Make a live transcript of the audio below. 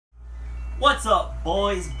What's up,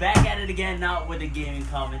 boys? Back at it again, not with a gaming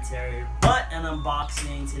commentary, but an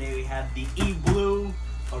unboxing. Today we have the E-Blue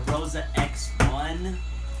Auroza X1.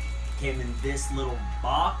 Came in this little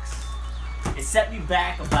box. It set me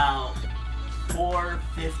back about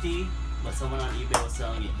 $450, but someone on eBay was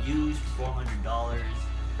selling it used for $400.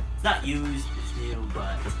 It's not used, it's new,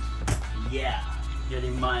 but yeah.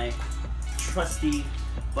 Getting my trusty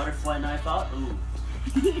butterfly knife out. Ooh,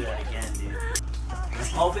 do that again, dude.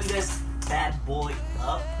 Let's open this bad boy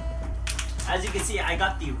up. As you can see, I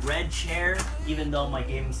got the red chair, even though my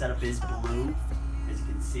gaming setup is blue, as you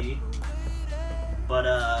can see. But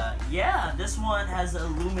yeah, this one has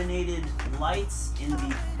illuminated lights in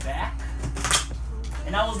the back.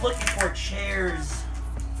 And I was looking for chairs,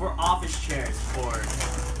 for office chairs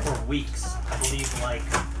for weeks. I believe like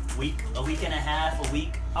a week and a half, a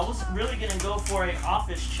week. I was really gonna go for an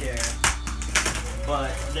office chair,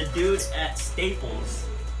 but the dude at Staples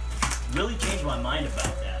really changed my mind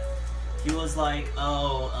about that. He was like,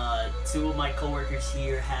 oh, two of my coworkers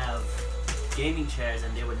here have gaming chairs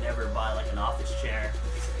and they would never buy like an office chair.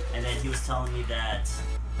 And then he was telling me that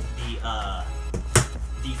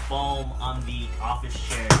the foam on the office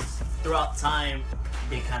chairs throughout time,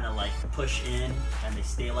 they kind of like push in and they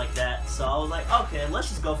stay like that. So I was like, okay, let's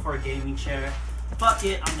just go for a gaming chair. Fuck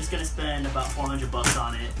it, I'm just gonna spend about 400 bucks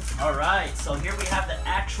on it. Alright, so here we have the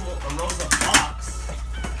actual Auroza box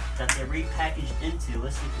that they repackaged into.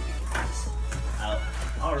 Let's see if we can get this out.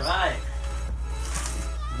 Alright.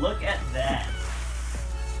 Look at that.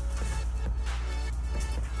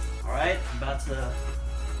 Alright, I'm about to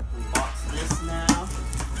unbox this now.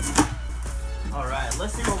 Alright,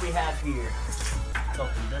 let's see what we have here. Let's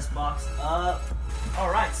open this box up.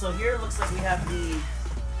 Alright, so here it looks like we have the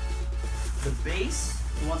base,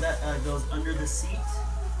 the one that goes under the seat,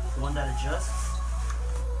 the one that adjusts,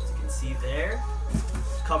 as you can see there.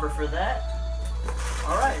 Cover for that.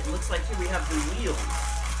 Alright, it looks like here we have the wheels.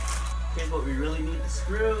 Here's what we really need, the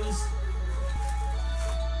screws.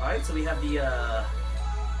 Alright, so we have the,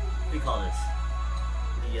 what do you call this?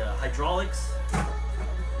 The hydraulics,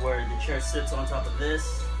 where the chair sits on top of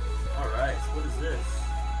this. Alright, so what is this?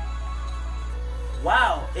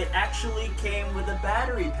 Wow, it actually came with a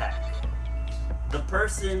battery pack. The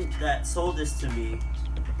person that sold this to me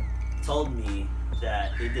told me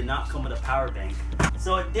that it did not come with a power bank.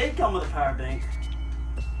 So it did come with a power bank.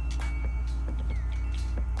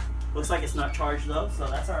 Looks like it's not charged though, so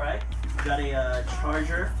that's alright. Got a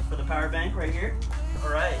charger for the power bank right here.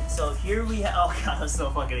 Alright, so here we have, oh god, I'm so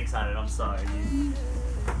fucking excited, I'm sorry, dude.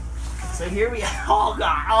 So here we have, oh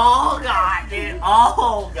god, dude,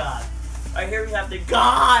 oh god. Alright, here we have the,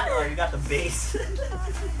 god, oh, you got the base.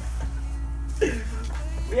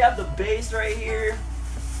 We have the base right here.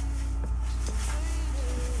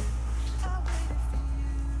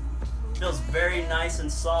 Feels very nice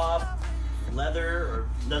and soft. Leather, or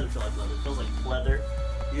doesn't feel like leather, it feels like leather.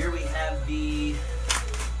 Here we have the,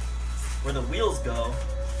 where the wheels go.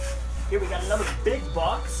 Here we got another big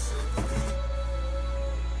box.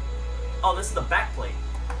 Oh, this is the back plate.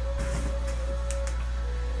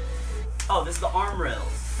 Oh, this is the arm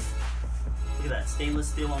rails. Look at that, stainless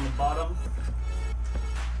steel on the bottom.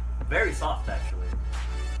 Very soft, actually.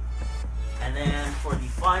 And then for the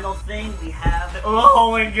final thing, we have the,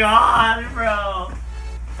 oh my god, bro!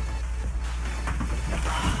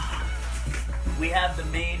 We have the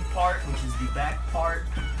main part, which is the back part.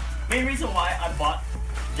 Main reason why I bought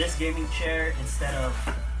this gaming chair instead of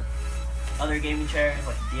other gaming chairs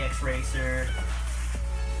like a DX Racer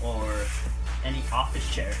or any office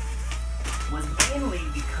chair was mainly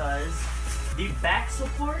because the back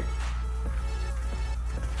support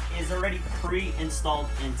is already pre-installed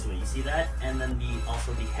into it. You see that? And then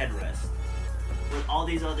also the headrest. With all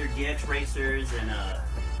these other DX Racers and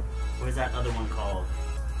what is that other one called?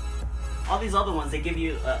 All these other ones, they give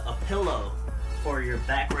you a pillow for your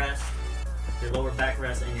backrest, your lower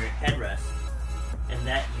backrest, and your headrest, and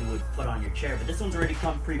that you would put on your chair. But this one's already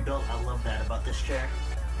come pre-built. I love that about this chair.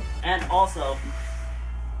 And also,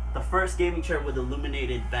 the first gaming chair with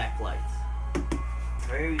illuminated backlights.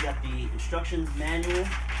 Here we got the instructions manual.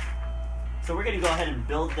 So we're gonna go ahead and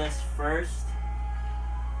build this first,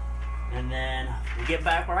 and then we'll get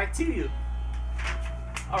back right to you.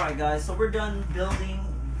 Alright guys, so we're done building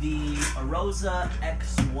the Auroza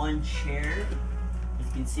X1 chair. As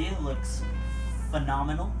you can see, it looks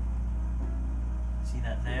phenomenal. See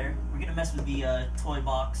that there? We're gonna mess with the toy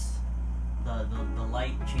box, the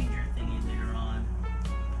light changer thingy later on.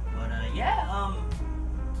 But yeah,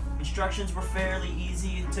 instructions were fairly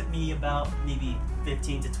easy. It took me about maybe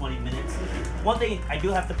 15 to 20 minutes. One thing I do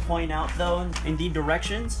have to point out though, in the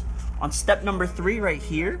directions, On step number 3 right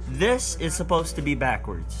here, this is supposed to be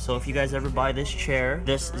backwards. So if you guys ever buy this chair,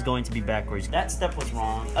 this is going to be backwards. That step was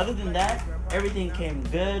wrong. Other than that, everything came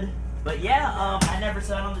good. But yeah, I never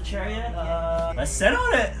sat on the chair yet. Let's sit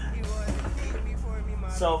on it.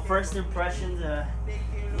 So first impressions,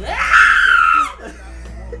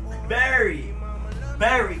 very,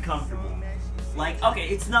 very comfortable. Like, okay,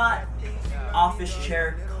 it's not office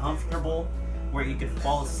chair comfortable where you could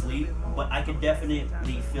fall asleep, but I could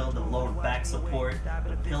definitely feel the lower back support.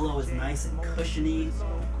 The pillow is nice and cushiony.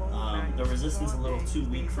 The resistance is a little too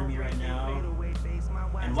weak for me right now.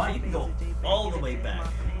 And wow, you can go all the way back.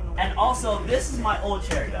 And also, this is my old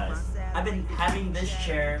chair, guys. I've been having this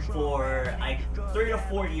chair for like 3 to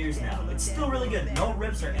 4 years now. It's still really good. No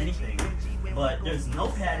rips or anything. But there's no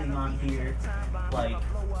padding on here. Like,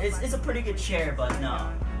 it's a pretty good chair, but no.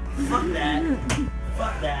 Fuck that.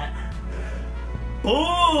 Fuck that.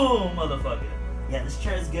 Boom, motherfucker. Yeah, this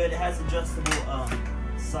chair is good. It has adjustable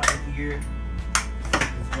side here.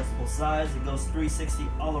 Adjustable sides. It goes 360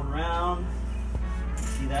 all around. You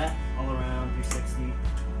see that? All around 360.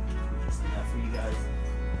 Just that for you guys.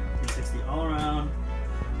 360 all around.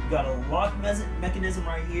 You got a lock mechanism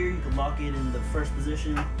right here. You can lock it in the first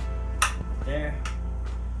position. There.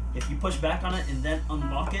 If you push back on it and then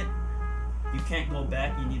unlock it, you can't go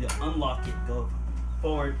back. You need to unlock it, go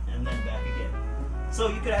forward, and then back again. So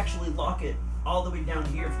you could actually lock it all the way down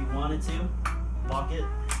here if you wanted to. Lock it,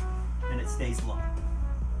 and it stays locked.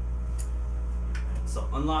 So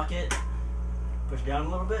unlock it, push down a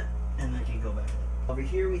little bit, and then you can go back. Over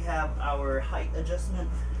here we have our height adjustment.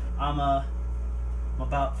 I'm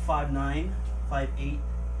about 5'9", 5'8",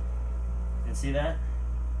 and see that?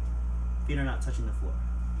 Feet are not touching the floor.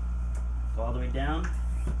 Go all the way down.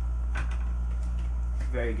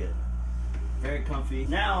 Very good. Very comfy.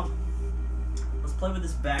 Now, let's play with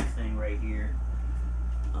this back thing right here.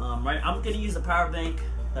 I'm gonna use the power bank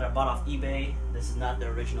that I bought off eBay. This is not the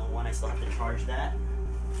original one. I still have to charge that.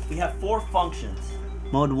 We have 4 functions.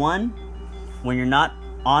 Mode 1, when you're not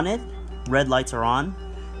on it, red lights are on.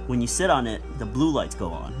 When you sit on it, the blue lights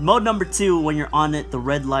go on. Mode number 2, when you're on it, the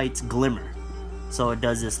red lights glimmer. So it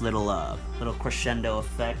does this little crescendo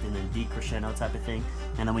effect and then decrescendo type of thing.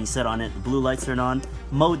 And then when you sit on it, the blue lights turn on.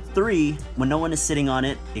 Mode 3, when no one is sitting on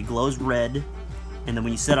it, it glows red. And then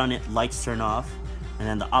when you sit on it, lights turn off. And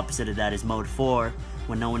then the opposite of that is mode 4,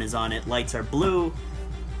 when no one is on it, lights are blue.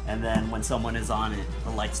 And then when someone is on it, the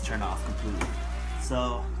lights turn off completely.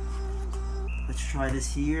 So let's try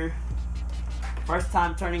this here. First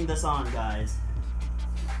time turning this on, guys.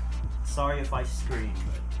 Sorry if I scream.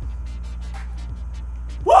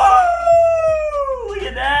 Woo! Look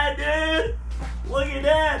at that, dude! Look at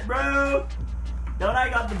that, bro! Don't I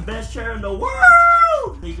got the best chair in the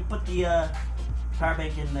world? So you can put the power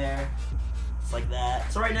bank in there, just like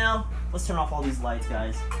that. So right now, let's turn off all these lights,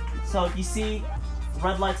 guys. So if you see,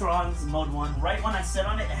 red lights are on, this is mode 1. Right when I sit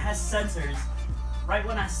on it, it has sensors. Right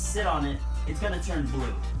when I sit on it, it's gonna turn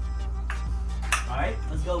blue. Alright,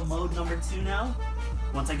 let's go mode number 2 now.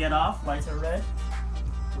 Once I get off, lights are red.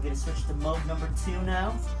 We're gonna switch to mode number 2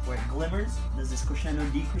 now, where it glimmers. There's this crescendo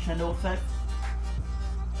decrescendo effect.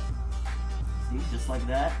 See, just like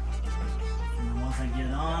that. And then once I get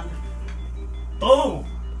it on, boom!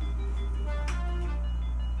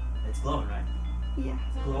 It's glowing, right? Yeah.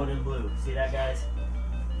 It's glowing in blue. See that, guys?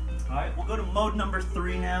 Alright, we'll go to mode number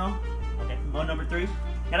 3 now. Okay, mode number 3. It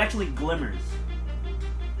actually glimmers.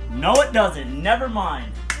 No, it doesn't. Never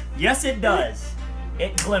mind. Yes, it does.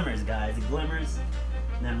 It glimmers, guys. It glimmers.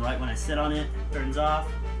 And then right when I sit on it, it turns off.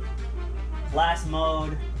 Last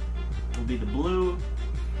mode will be the blue.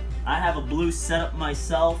 I have a blue setup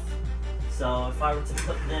myself. So if I were to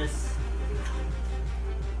put this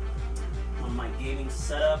on my gaming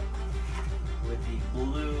setup with the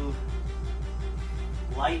blue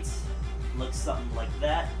lights, looks something like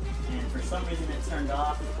that. And for some reason it turned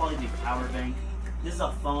off. It'll probably be power bank. This is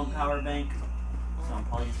a phone power bank, so I'm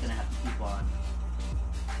probably just gonna have to keep on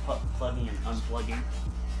plugging and unplugging.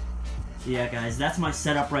 So yeah, guys, that's my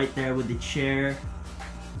setup right there with the chair.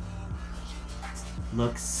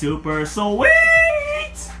 Looks super sweet!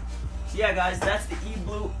 So yeah, guys, that's the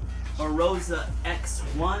eBlue Auroza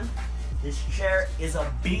X1. This chair is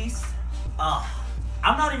a beast. I'm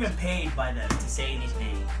not even paid by them to say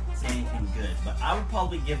anything good, but I would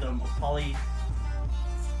probably give them a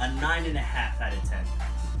 9.5 out of 10.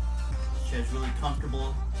 This chair is really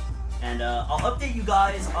comfortable, and I'll update you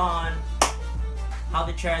guys on how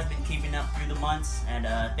the chair has been keeping up through the months. And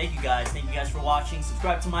thank you guys for watching.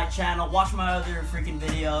 Subscribe to my channel, watch my other freaking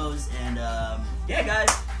videos, and yeah, guys,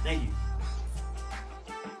 thank you.